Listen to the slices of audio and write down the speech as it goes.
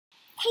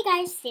Hey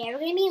guys, today we're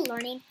going to be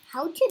learning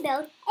how to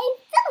build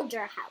a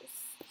villager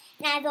house.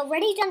 Now I've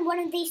already done one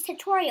of these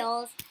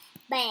tutorials,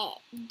 but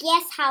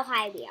guess how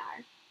high we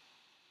are?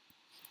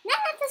 Not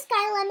at the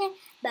sky limit,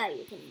 but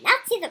you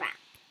cannot see the ground.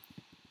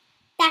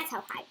 That's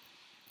how high.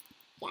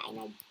 Yeah, and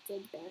I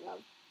did build up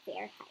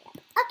very high up.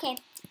 Okay,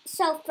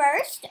 so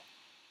first,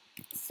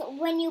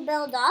 when you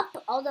build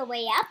up, all the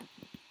way up,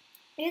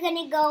 you're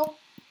going to go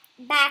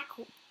back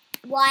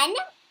 1,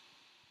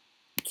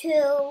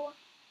 2,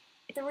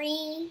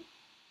 3,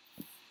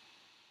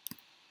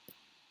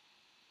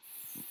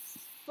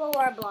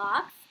 4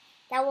 blocks.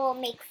 That will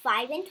make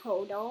 5 in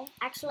total.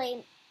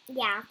 Actually,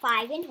 yeah,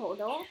 5 in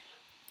total.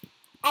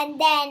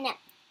 And then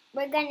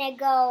we're gonna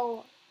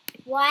go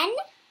 1,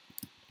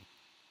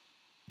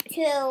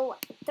 2,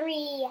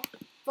 3,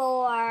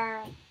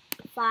 4,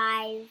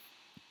 5,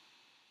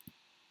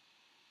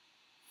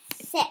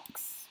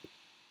 6.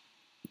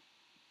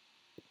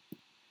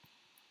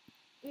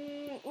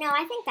 No,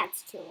 I think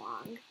that's too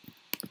long.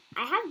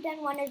 I have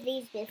done one of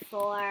these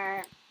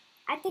before.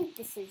 I think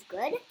this is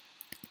good.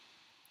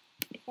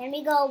 Then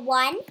we go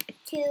 1,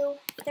 2,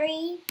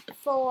 3,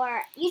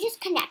 4. You just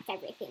connect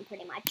everything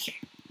pretty much.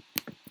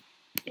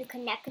 You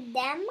connect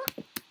them.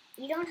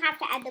 You don't have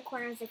to add the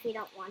corners if you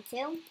don't want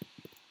to.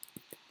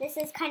 This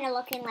is kind of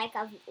looking like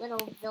a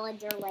little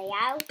villager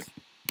layout.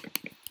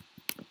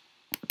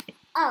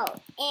 Oh,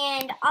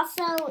 and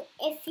also,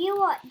 if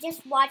you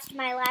just watched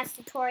my last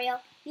tutorial,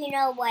 you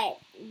know what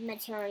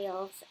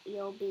materials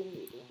you'll be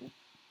needing.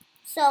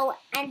 So,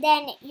 and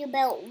then you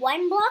build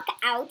 1 block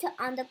out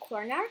on the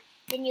corner.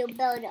 Then you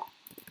build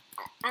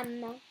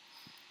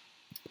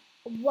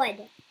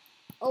wood,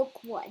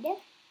 oak wood.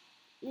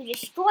 You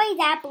destroy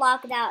that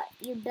block that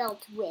you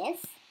built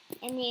with,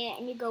 and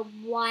you go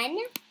 1,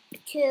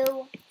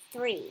 2,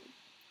 3.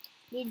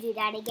 You do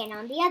that again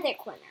on the other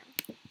corner.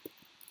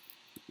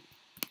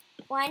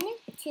 1,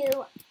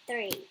 2,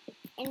 3.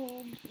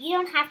 And you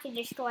don't have to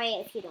destroy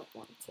it if you don't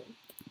want to.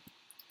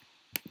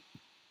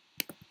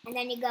 And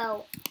then you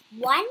go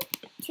 1,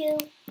 2,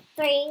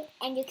 3,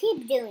 and you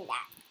keep doing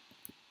that.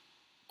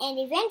 And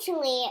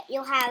eventually,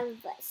 you'll have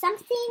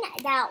something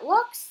that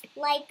looks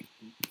like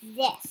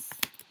this.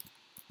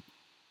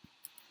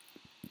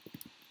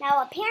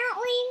 Now,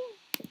 apparently,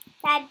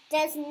 that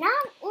does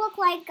not look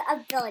like a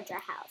villager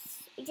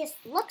house. It just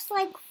looks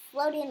like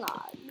floating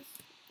logs.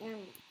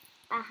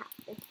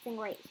 This thing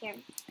right here.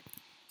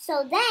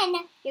 So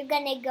then, you're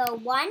going to go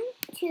 1,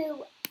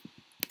 2,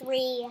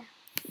 3,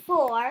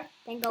 4.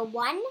 Then go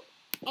 1,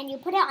 and you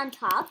put it on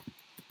top.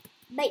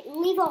 But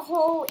leave a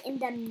hole in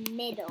the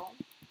middle.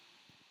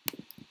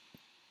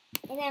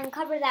 And then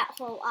cover that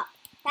hole up.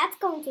 That's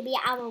going to be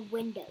our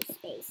window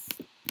space.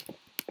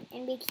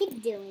 And we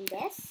keep doing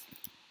this.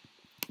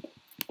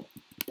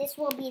 This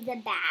will be the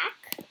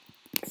back.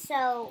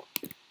 So,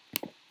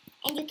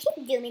 and you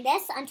keep doing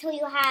this until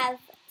you have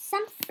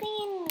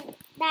something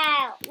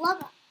that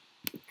looks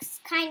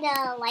kind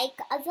of like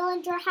a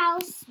villager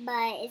house,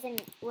 but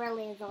isn't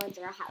really a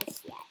villager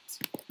house yet.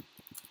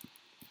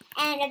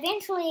 And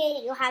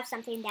eventually, you'll have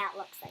something that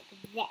looks like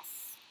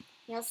this.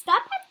 You'll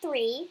stop at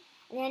 3.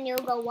 And then you'll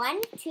go 1,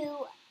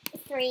 2,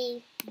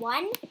 3,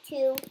 1,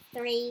 2,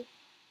 3,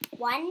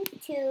 1,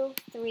 2,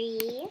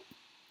 3,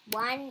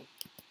 1,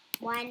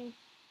 1,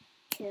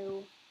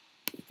 2,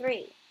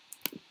 3.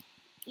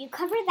 You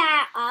cover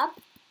that up,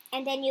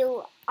 and then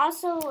you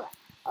also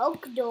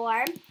oak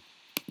door.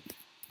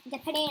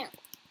 Depending,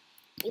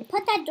 you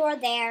put that door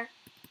there,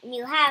 and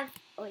you have,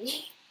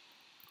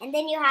 and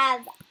then you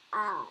have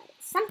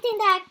something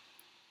that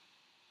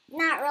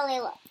not really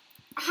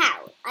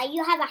how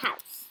you have a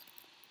house.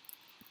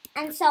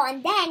 And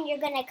then you're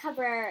going to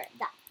cover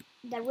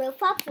the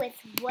roof up with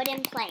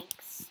wooden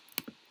planks.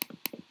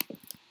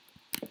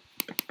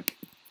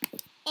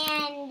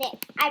 And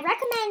I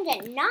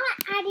recommend not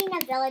adding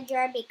a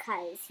villager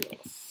because he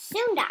will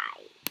soon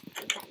die.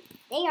 Because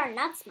they are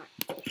not smart.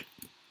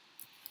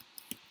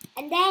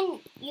 And then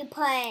you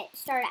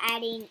start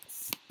adding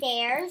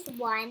stairs,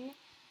 1.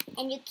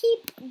 And you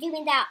keep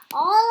doing that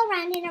all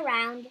around and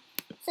around.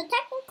 So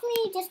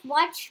technically, just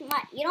watch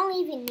you don't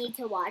even need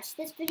to watch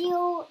this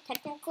video.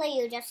 Technically,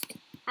 you just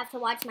have to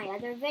watch my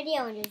other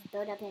video and just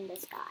build up in the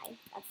sky.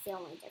 That's the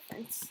only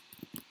difference.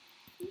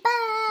 But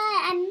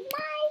I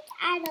might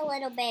add a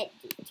little bit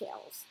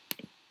details.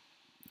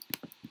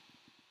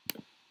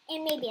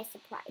 And maybe a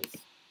surprise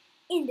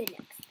in the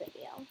next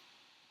video.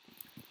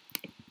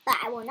 But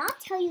I will not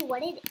tell you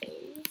what it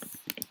is.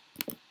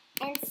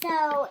 And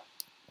so,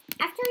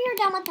 after you're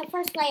done with the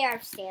first layer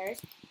of stairs,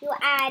 you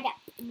add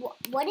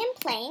wooden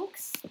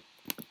planks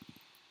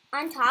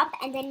on top,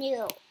 and then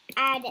you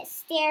add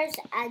stairs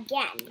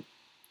again,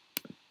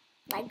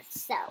 like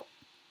so.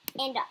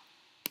 And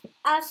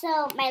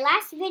also, my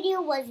last video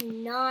was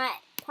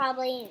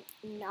probably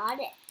not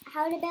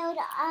how to build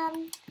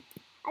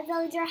a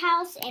villager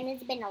house, and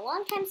it's been a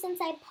long time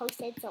since I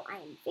posted, so I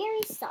am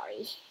very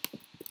sorry.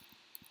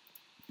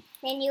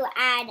 Then you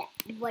add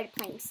wood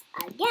planks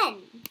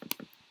again,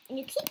 and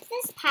you keep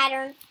this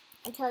pattern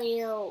until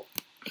you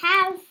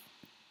have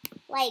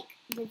like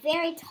the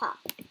very top.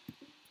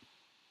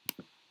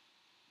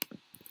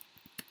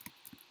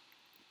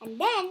 And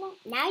then,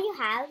 now you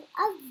have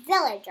a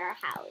villager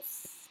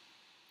house.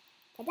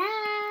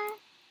 Ta-da!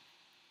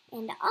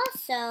 And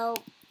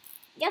also,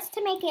 just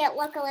to make it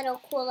look a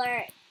little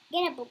cooler,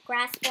 get a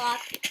grass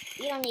block.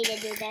 You don't need to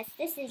do this.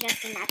 This is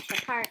just an extra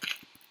part.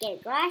 Get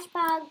a grass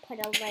block, put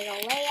a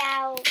little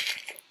layout.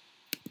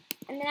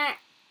 And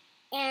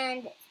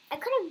I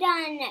could have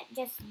done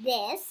just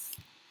this,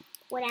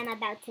 what I'm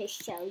about to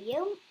show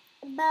you.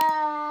 But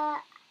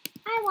I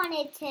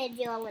wanted to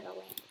do a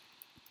little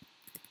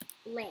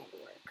land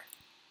work.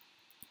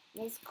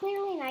 It's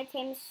clearly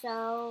nighttime,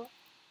 so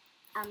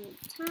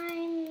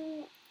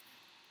time,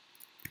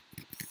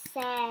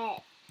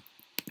 set,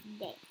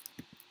 day.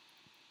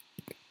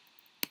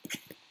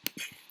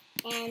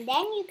 And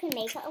then you can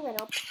make a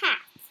little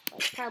path,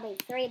 like probably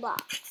 3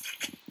 blocks.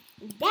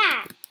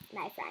 That,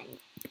 my friend.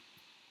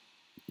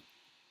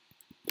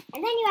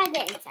 And then you add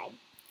the inside.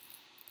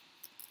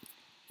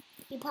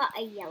 You put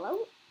a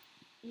yellow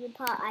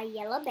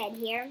bed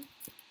here.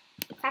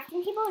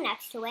 Crafting table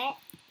next to it.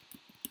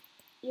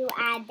 You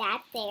add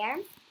that there.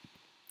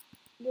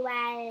 You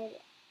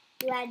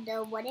add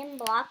the wooden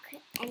block,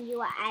 and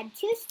you add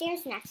 2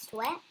 stairs next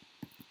to it.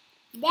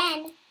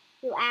 Then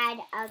you add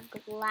a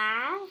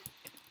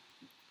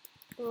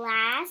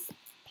glass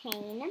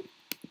pane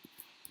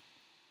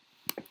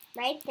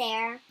right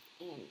there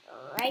and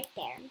right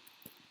there.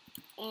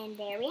 And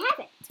there we have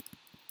it.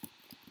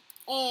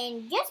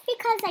 And just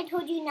because I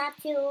told you not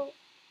to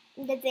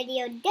in the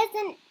video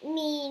doesn't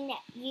mean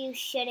you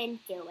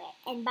shouldn't do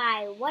it. And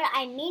by what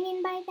I'm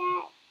meaning by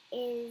that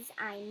is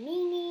I'm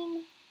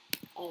meaning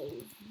a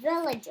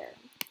villager.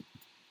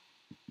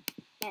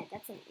 Yeah,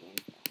 that's an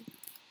anthill.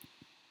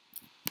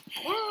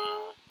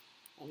 Ta-da!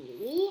 And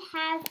we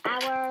have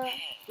our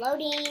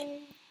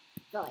floating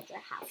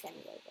villager house, and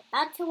we're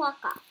about to walk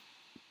off.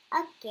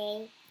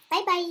 Okay,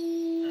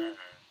 bye-bye.